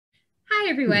Hi,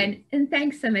 everyone, and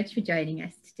thanks so much for joining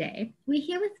us today. We're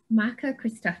here with Marco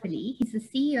Cristofoli. He's the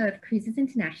CEO of Cruises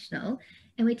International,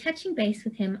 and we're touching base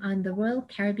with him on the Royal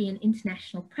Caribbean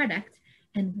International product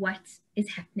and what is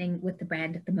happening with the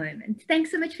brand at the moment. Thanks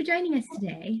so much for joining us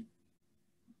today.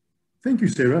 Thank you,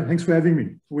 Sarah. Thanks for having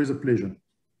me. Always a pleasure.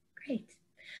 Great.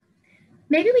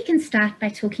 Maybe we can start by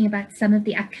talking about some of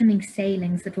the upcoming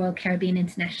sailings that Royal Caribbean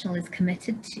International is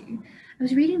committed to. I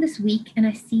was reading this week and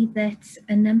I see that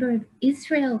a number of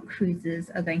Israel cruises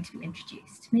are going to be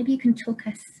introduced. Maybe you can talk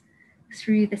us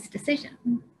through this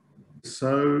decision.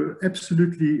 So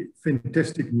absolutely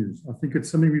fantastic news. I think it's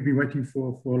something we've been waiting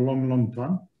for a long, long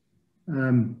time.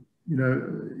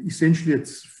 Essentially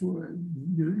it's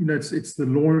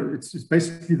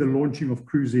basically the launching of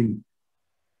cruising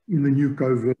in the new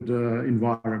COVID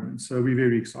environment. So we're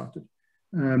very excited.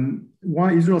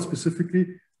 Why Israel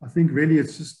specifically? I think really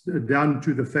it's just down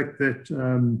to the fact that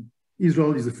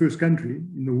Israel is the first country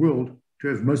in the world to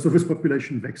have most of its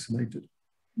population vaccinated.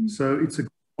 So it's a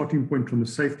starting point from a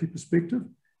safety perspective.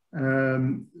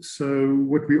 So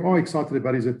what we are excited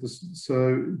about is that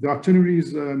the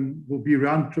itineraries will be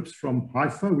round trips from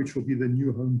Haifa, which will be the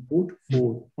new home port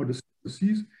for Odyssey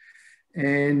Overseas.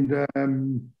 And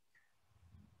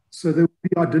so there will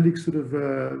be idyllic sort of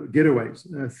getaways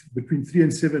between 3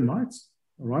 and 7 nights,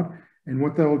 all right? And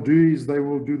what they will do is they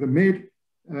will do the Med,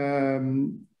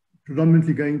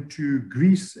 predominantly going to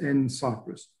Greece and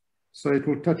Cyprus. So it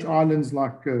will touch islands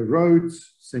like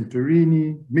Rhodes,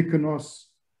 Santorini, Mykonos,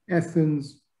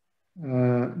 Athens,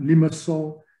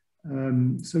 Limassol.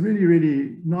 So really,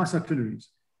 really nice itineraries.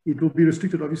 It will be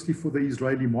restricted, obviously, for the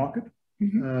Israeli market,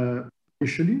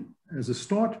 initially, as a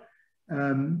start.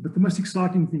 But the most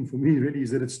exciting thing for me really is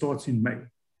that it starts in May.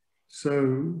 So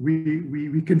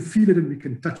we can feel it and we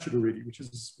can touch it already, which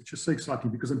is so exciting,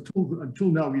 because until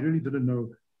now we really didn't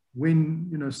know when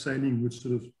sailing would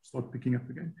sort of start picking up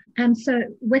again. So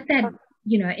with that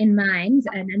in mind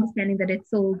and understanding that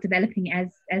it's all developing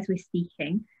as we're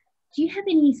speaking, do you have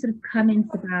any sort of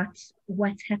comments about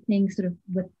what's happening sort of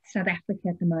with South Africa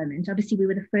at the moment? Obviously, we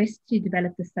were the first to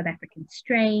develop the South African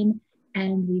strain,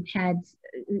 and we've had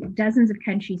dozens of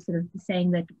countries sort of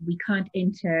saying that we can't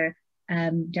enter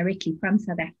directly from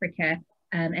South Africa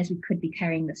as we could be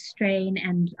carrying the strain.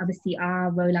 And obviously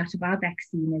our rollout of our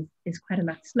vaccine is quite a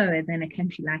lot slower than a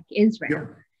country like Israel.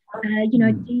 Yeah.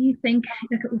 Do you think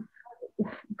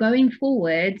going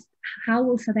forward, how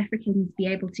will South Africans be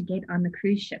able to get on the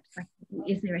cruise ships? Like,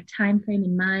 is there a time frame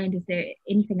in mind? Is there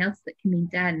anything else that can be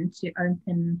done to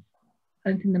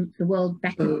open the world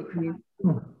back up to you?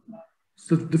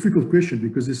 It's a difficult question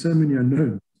because there's so many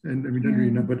unknowns and we don't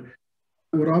really know. But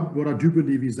what I do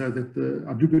believe is that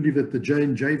the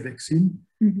J&J vaccine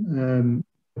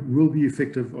will be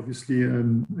effective, obviously,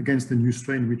 against the new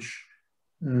strain, which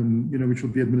will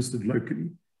be administered locally.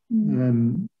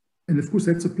 And of course,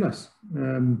 that's a plus.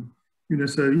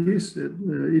 So yes,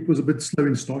 it was a bit slow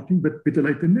in starting, but better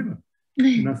late than never.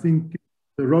 And I think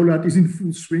the rollout is in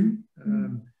full swing.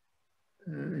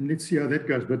 And let's see how that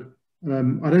goes. But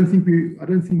I don't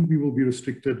think we will be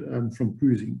restricted from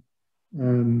cruising.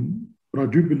 What I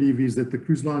do believe is that the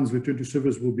cruise lines return to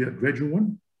service will be a gradual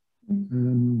one,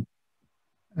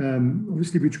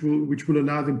 obviously, which will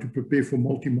allow them to prepare for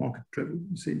multi-market travel,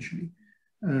 essentially.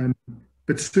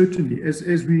 But certainly,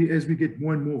 as we get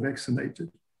more and more vaccinated,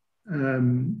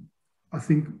 I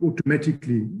think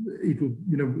automatically it will,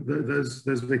 those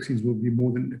vaccines will be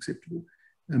more than acceptable.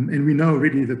 And we know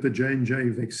already that the J&J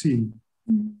vaccine,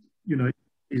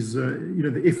 is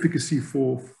the efficacy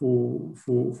for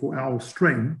our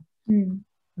strain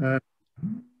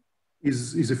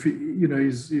is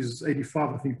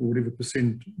 85, I think, or whatever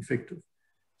percent effective.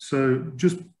 So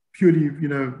just purely,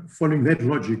 following that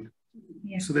logic,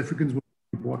 South Africans will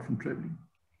be barred from traveling.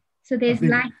 So there's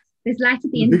light at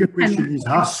the end. The bigger question is,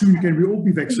 how soon can we all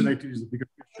be vaccinated? Is the bigger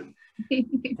question.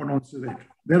 I can't answer that.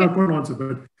 That I can't answer,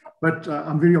 but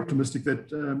I'm very optimistic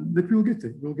that we'll get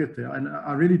there. We'll get there, and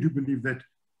I really do believe that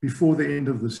before the end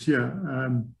of this year,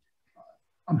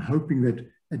 I'm hoping that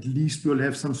at least we'll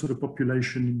have some sort of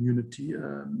population immunity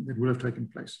that will have taken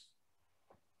place.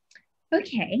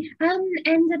 Okay,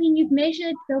 and I mean, you've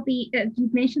mentioned that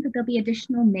there'll be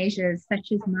additional measures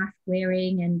such as mask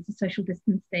wearing and social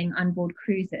distancing on board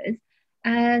cruises.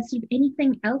 Sort of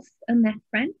anything else on that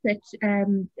front that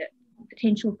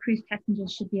potential cruise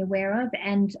passengers should be aware of?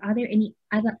 And are there any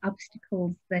other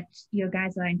obstacles that your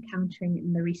guys are encountering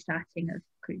in the restarting of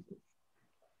cruises?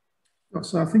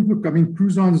 So I think, look, I mean,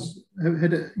 cruise lines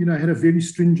had a very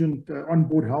stringent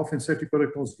onboard health and safety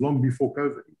protocols long before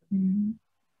COVID.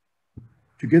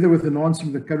 together with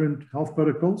enhancing the current health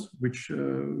protocols, which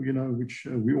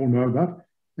we all know about.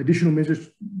 Additional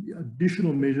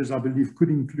measures, I believe, could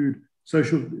include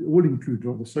social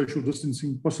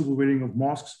distancing, possible wearing of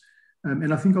masks,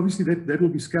 and I think obviously that will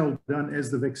be scaled down as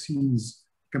the vaccines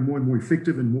become more and more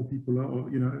effective and more people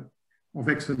are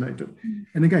vaccinated.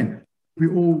 And again, we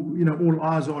all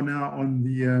eyes are now on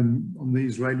the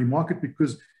Israeli market,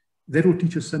 because that will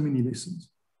teach us so many lessons,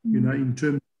 in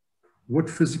terms of what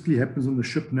physically happens on the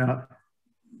ship now,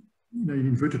 in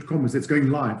inverted commas, that's going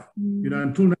live,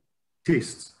 until now,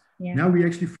 tests. Yeah. Now we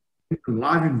actually in a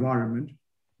live environment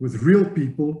with real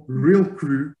people, real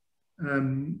crew,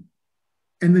 and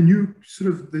the new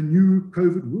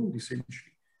COVID world,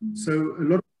 essentially. So a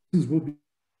lot of things will be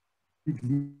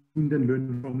gleaned and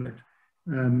learned from that,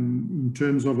 in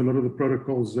terms of a lot of the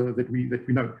protocols that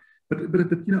we know. But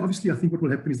obviously, I think what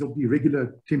will happen is there'll be regular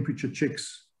temperature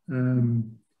checks.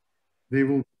 There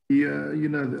will be,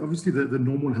 obviously the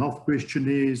normal health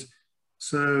questionnaires.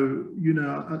 So,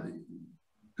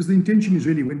 because the intention is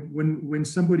really when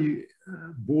somebody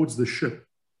boards the ship,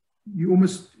 you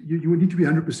need to be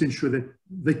 100% sure that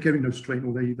they carry no strain,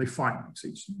 or they're fine,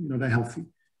 they're healthy.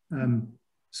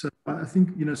 So I think,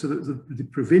 so the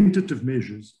preventative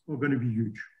measures are going to be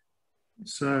huge.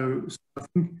 So I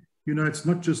think, it's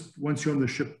not just once you're on the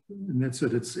ship and that's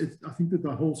it. I think that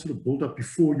the whole sort of build up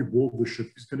before you board the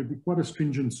ship is going to be quite a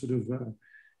stringent sort of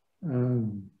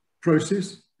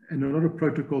process, and a lot of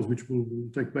protocols which will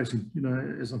take place,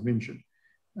 as I've mentioned.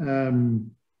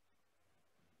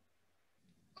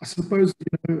 I suppose,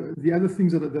 the other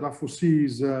things that I foresee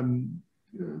is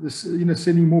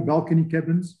sending more balcony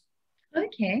cabins.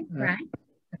 Okay, right.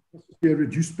 A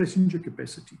reduced passenger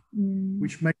capacity,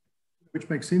 which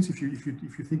makes sense if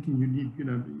you're thinking you need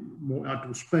more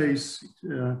outdoor space,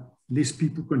 less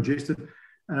people congested.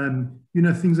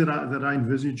 Things that I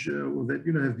envisage or that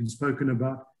have been spoken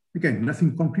about. Again,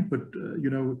 nothing concrete, but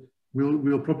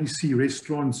we'll probably see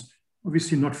restaurants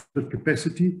obviously not full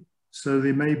capacity, so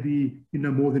there may be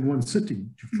more than one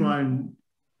sitting to try and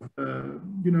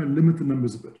limit the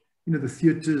numbers a bit. The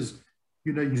theaters,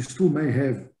 you still may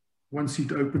have one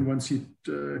seat open, one seat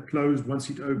closed, one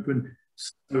seat open.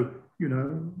 So,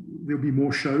 there'll be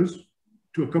more shows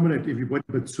to accommodate everybody,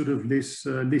 but sort of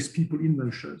less people in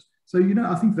those shows. So,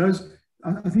 I think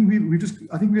I think we're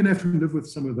going to have to live with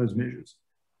some of those measures,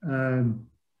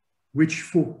 which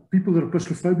for people that are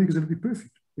claustrophobic is going to be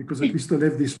perfect, because at least they'll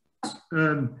have this.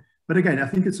 But again, I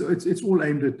think it's all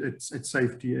aimed at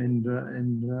safety and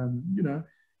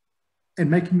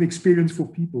making the experience for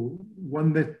people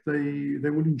one that they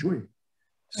will enjoy.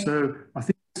 Right. So I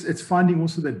think it's finding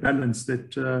also that balance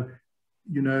that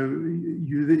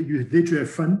you're there to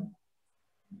have fun,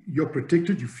 you're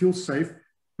protected, you feel safe,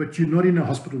 but you're not in a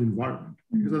hospital environment,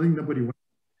 because I think nobody wants.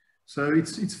 So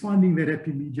it's finding that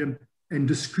happy medium and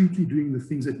discreetly doing the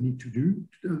things that need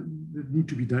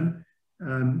to be done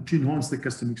to enhance the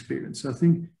customer experience. So I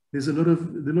think there's a lot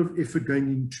of effort going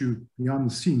into behind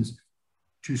the scenes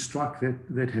to strike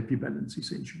that happy balance,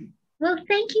 essentially. Well,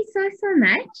 thank you so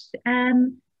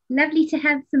much. Lovely to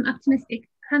have some optimistic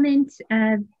comment.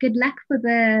 Good luck for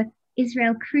the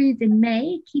Israel cruise in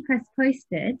May. Keep us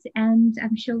posted, and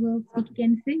I'm sure we'll speak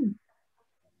again soon.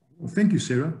 Well, thank you,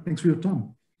 Sarah. Thanks for your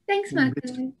time. Thanks,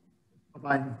 Marco.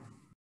 Bye-bye.